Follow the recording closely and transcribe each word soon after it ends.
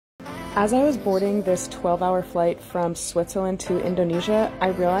As I was boarding this 12-hour flight from Switzerland to Indonesia, I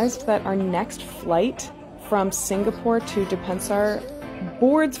realized that our next flight from Singapore to Denpasar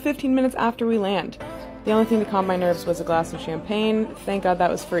boards 15 minutes after we land. The only thing to calm my nerves was a glass of champagne. Thank God that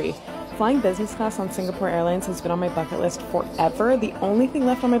was free. Flying business class on Singapore Airlines has been on my bucket list forever. The only thing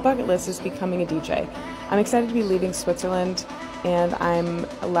left on my bucket list is becoming a DJ. I'm excited to be leaving Switzerland, and I'm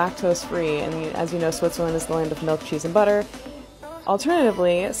lactose free, and as you know, Switzerland is the land of milk, cheese, and butter.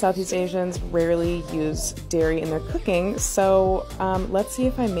 Alternatively, Southeast Asians rarely use dairy in their cooking, so let's see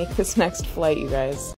if I make this next flight, you guys.